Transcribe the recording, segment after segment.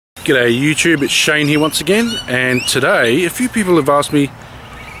G'day YouTube, it's Shane here once again, and today a few people have asked me,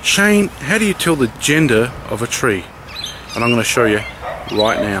 Shane, how do you tell the gender of a tree? And I'm going to show you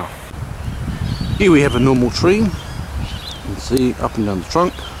right now. Here we have a normal tree. You can see up and down the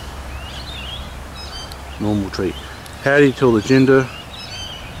trunk. Normal tree. How do you tell the gender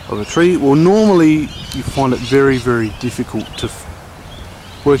of a tree? Well, normally you find it very, very difficult to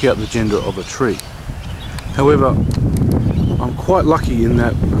work out the gender of a tree. However, I'm quite lucky in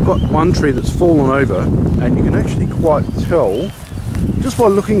that I've got one tree that's fallen over, and you can actually quite tell just by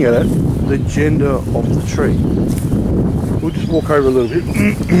looking at it the gender of the tree. We'll just walk over a little bit.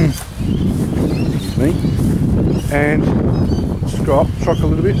 Excuse me. And shock a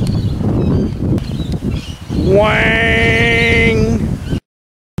little bit. Wang!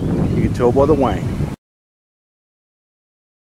 You can tell by the wang.